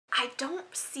I don't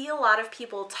see a lot of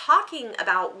people talking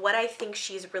about what I think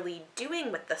she's really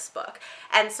doing with this book.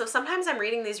 And so sometimes I'm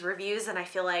reading these reviews and I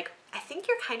feel like, I think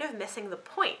you're kind of missing the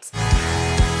point.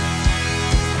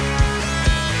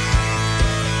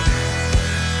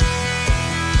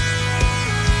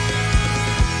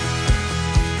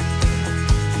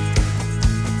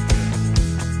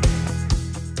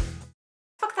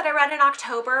 In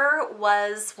October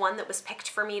was one that was picked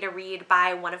for me to read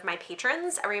by one of my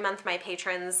patrons. Every month my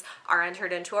patrons are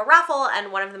entered into a raffle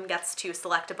and one of them gets to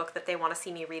select a book that they want to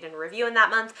see me read and review in that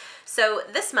month. So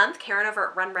this month, Karen over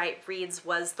at Run Right Reads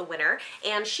was the winner,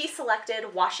 and she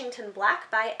selected Washington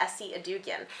Black by Esi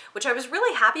Edugyan, which I was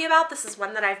really happy about. This is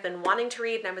one that I've been wanting to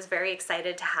read and I was very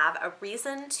excited to have a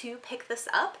reason to pick this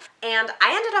up, and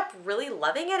I ended up really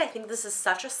loving it. I think this is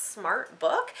such a smart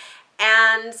book,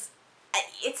 and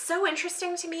it's so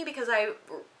interesting to me because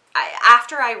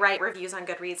after I write reviews on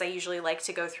Goodreads, I usually like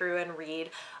to go through and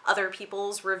read other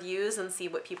people's reviews and see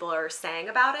what people are saying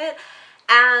about it.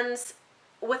 And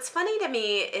what's funny to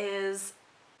me is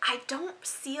I don't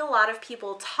see a lot of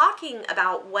people talking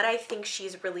about what I think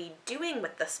she's really doing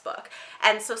with this book.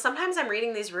 And so sometimes I'm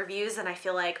reading these reviews and I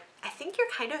feel like, I think you're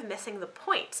kind of missing the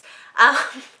point.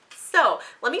 So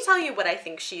let me tell you what I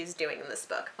think she's doing in this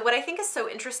book. What I think is so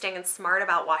interesting and smart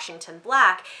about Washington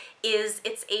Black is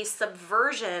it's a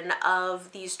subversion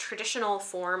of these traditional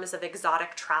forms of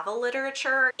exotic travel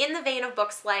literature in the vein of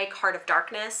books like Heart of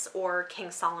Darkness or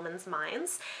King Solomon's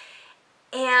Mines.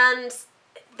 And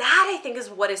that, I think, is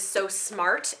what is so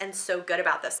smart and so good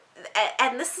about this.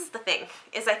 And this is the thing,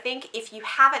 is I think if you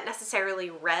haven't necessarily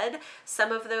read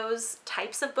some of those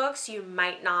types of books, you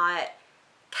might not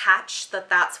catch that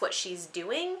that's what she's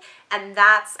doing, and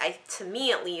that's, to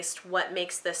me at least, what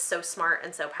makes this so smart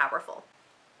and so powerful.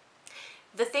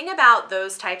 The thing about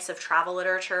those types of travel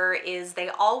literature is they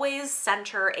always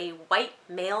center a white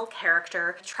male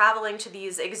character traveling to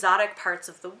these exotic parts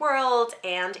of the world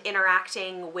and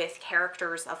interacting with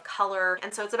characters of color.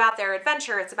 And so it's about their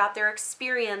adventure, it's about their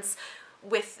experience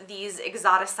with these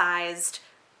exoticized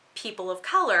people of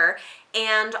color,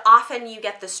 and often you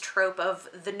get this trope of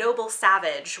the noble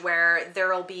savage where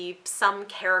there'll be some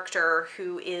character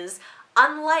who is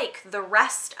unlike the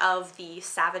rest of the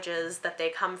savages that they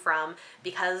come from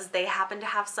because they happen to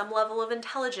have some level of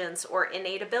intelligence or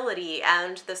innate ability,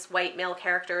 and this white male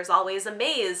character is always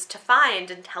amazed to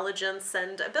find intelligence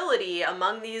and ability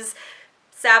among these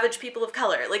savage people of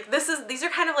color. Like these are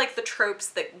kind of like the tropes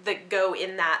that go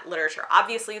in that literature.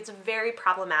 Obviously it's very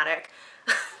problematic,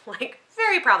 like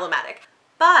very problematic,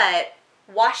 but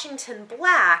Washington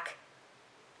Black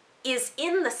is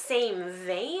in the same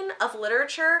vein of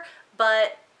literature,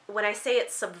 but when I say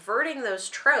it's subverting those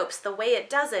tropes, the way it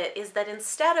does it is that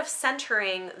instead of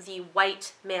centering the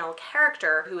white male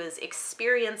character who is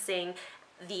experiencing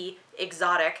the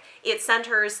exotic, it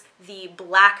centers the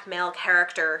black male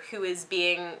character who is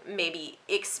being maybe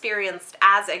experienced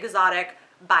as exotic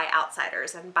by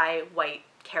outsiders and by white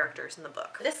characters in the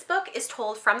book. This book is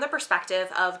told from the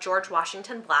perspective of George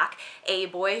Washington Black, a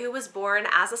boy who was born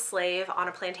as a slave on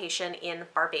a plantation in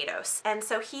Barbados. And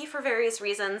so he, for various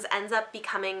reasons, ends up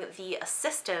becoming the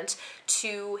assistant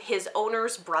to his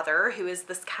owner's brother, who is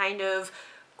this kind of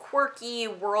quirky,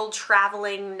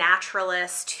 world-traveling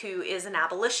naturalist who is an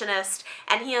abolitionist,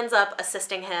 and he ends up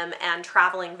assisting him and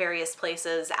traveling various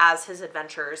places as his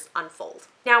adventures unfold.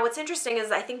 Now, what's interesting is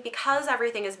I think because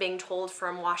everything is being told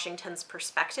from Washington's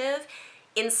perspective,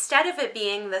 instead of it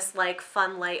being this like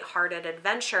fun, light-hearted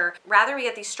adventure, rather we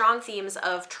get these strong themes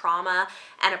of trauma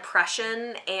and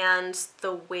oppression and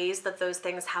the ways that those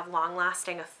things have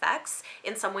long-lasting effects.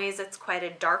 In some ways it's quite a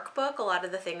dark book. A lot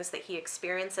of the things that he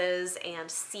experiences and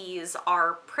sees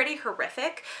are pretty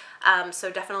horrific.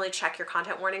 So definitely check your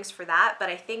content warnings for that. But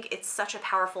I think it's such a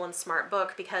powerful and smart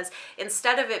book because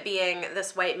instead of it being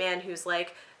this white man who's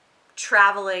like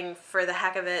traveling for the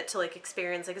heck of it to like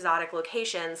experience exotic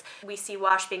locations, we see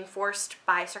Wash being forced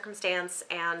by circumstance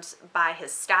and by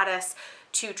his status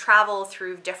to travel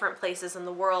through different places in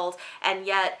the world, and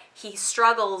yet he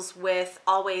struggles with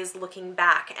always looking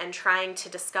back and trying to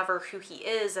discover who he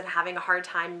is and having a hard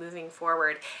time moving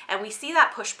forward. And we see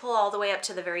that push-pull all the way up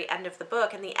to the very end of the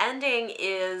book, and the ending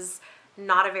is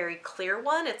not a very clear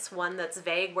one. It's one that's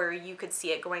vague where you could see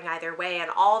it going either way, and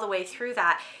all the way through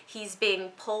that he's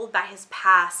being pulled by his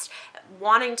past,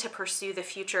 wanting to pursue the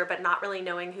future but not really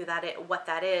knowing who that is, what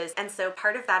that is. And so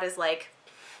part of that is like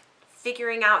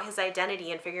figuring out his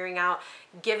identity and figuring out,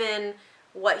 given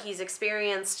what he's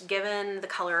experienced, given the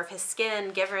color of his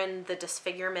skin, given the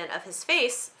disfigurement of his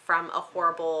face from a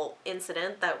horrible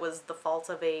incident that was the fault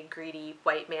of a greedy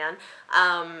white man,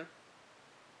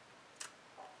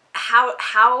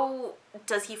 how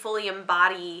does he fully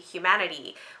embody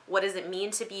humanity? What does it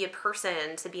mean to be a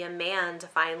person, to be a man, to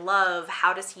find love?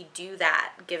 How does he do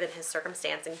that given his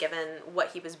circumstance and given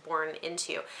what he was born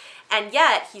into? And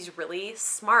yet he's really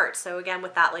smart. So again,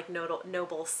 with that like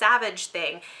noble savage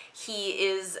thing,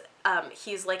 he's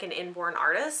like an inborn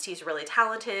artist. He's really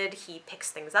talented. He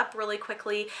picks things up really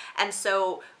quickly. And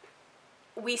so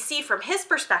we see from his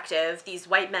perspective, these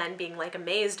white men being like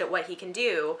amazed at what he can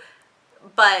do.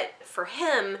 But for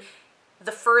him,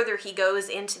 the further he goes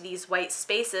into these white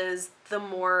spaces, the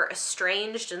more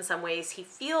estranged in some ways he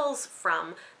feels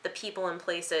from the people and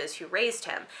places who raised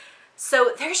him.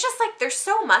 So there's just like, there's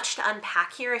so much to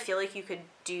unpack here. I feel like you could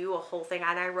do a whole thing,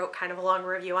 and I wrote kind of a long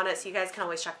review on it, so you guys can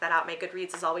always check that out. My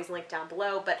Goodreads is always linked down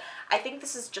below, but I think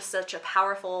this is just such a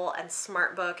powerful and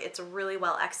smart book. It's really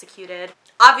well executed.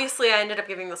 Obviously, I ended up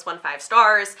giving this one 5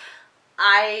 stars.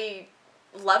 I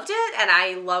loved it, and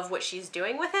I love what she's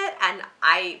doing with it, and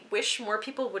I wish more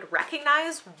people would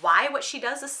recognize why what she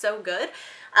does is so good.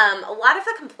 A lot of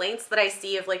the complaints that I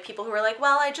see of like people who are like,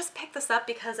 well, I just picked this up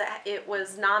because it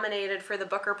was nominated for the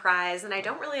Booker Prize and I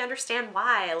don't really understand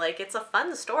why. Like, it's a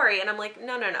fun story. And I'm like,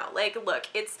 no. Like, look,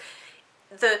 it's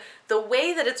the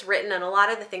way that it's written, and a lot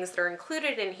of the things that are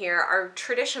included in here are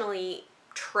traditionally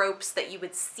tropes that you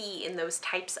would see in those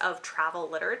types of travel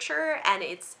literature, and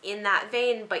it's in that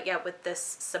vein, but yet with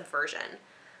this subversion.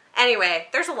 Anyway,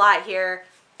 there's a lot here.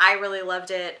 I really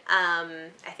loved it.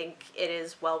 I think it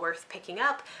is well worth picking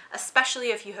up,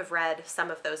 especially if you have read some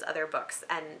of those other books,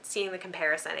 and seeing the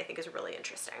comparison I think is really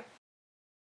interesting.